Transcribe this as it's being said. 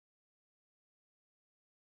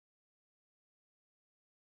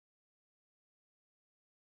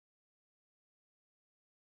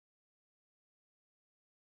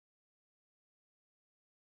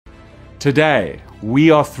Today,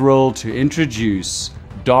 we are thrilled to introduce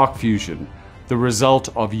Dark Fusion, the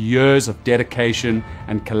result of years of dedication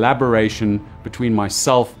and collaboration between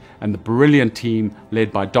myself and the brilliant team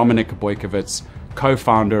led by Dominik Bojkovic,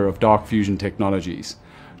 co-founder of Dark Fusion Technologies.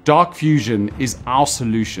 Dark Fusion is our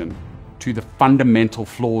solution to the fundamental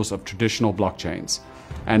flaws of traditional blockchains,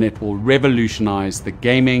 and it will revolutionize the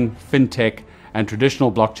gaming, fintech, and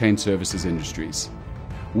traditional blockchain services industries.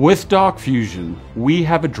 With Dark Fusion, we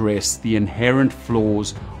have addressed the inherent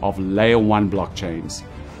flaws of Layer 1 blockchains.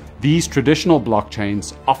 These traditional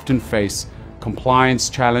blockchains often face compliance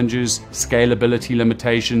challenges, scalability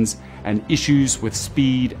limitations, and issues with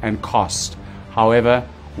speed and cost. However,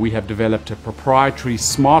 we have developed a proprietary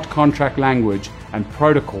smart contract language and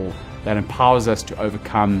protocol that empowers us to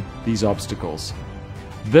overcome these obstacles.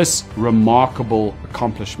 This remarkable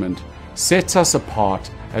accomplishment sets us apart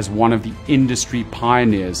as one of the industry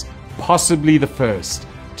pioneers, possibly the first,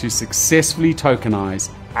 to successfully tokenize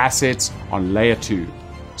assets on Layer 2.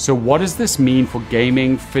 So what does this mean for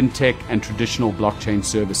gaming, fintech, and traditional blockchain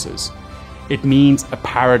services? It means a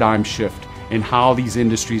paradigm shift in how these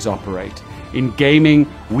industries operate. In gaming,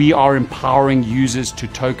 we are empowering users to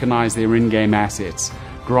tokenize their in-game assets,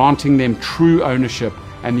 granting them true ownership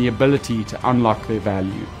and the ability to unlock their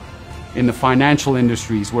value. In the financial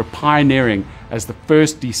industries, we're pioneering as the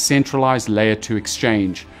first decentralized Layer 2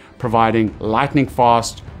 exchange, providing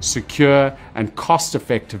lightning-fast, secure, and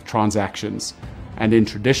cost-effective transactions. And in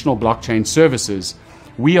traditional blockchain services,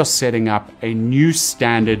 we are setting up a new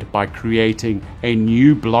standard by creating a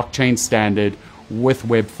new blockchain standard with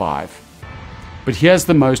Web 5. But here's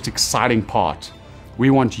the most exciting part. We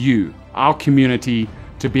want you, our community,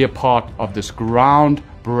 to be a part of this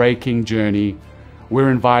groundbreaking journey.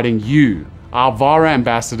 We're inviting you, our Vara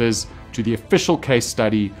ambassadors, to the official case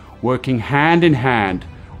study, working hand in hand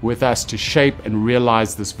with us to shape and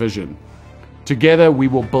realize this vision. Together, we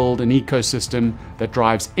will build an ecosystem that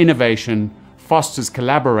drives innovation, fosters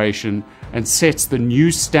collaboration, and sets the new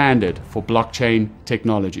standard for blockchain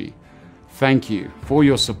technology. Thank you for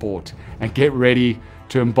your support, and get ready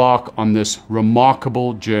to embark on this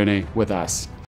remarkable journey with us.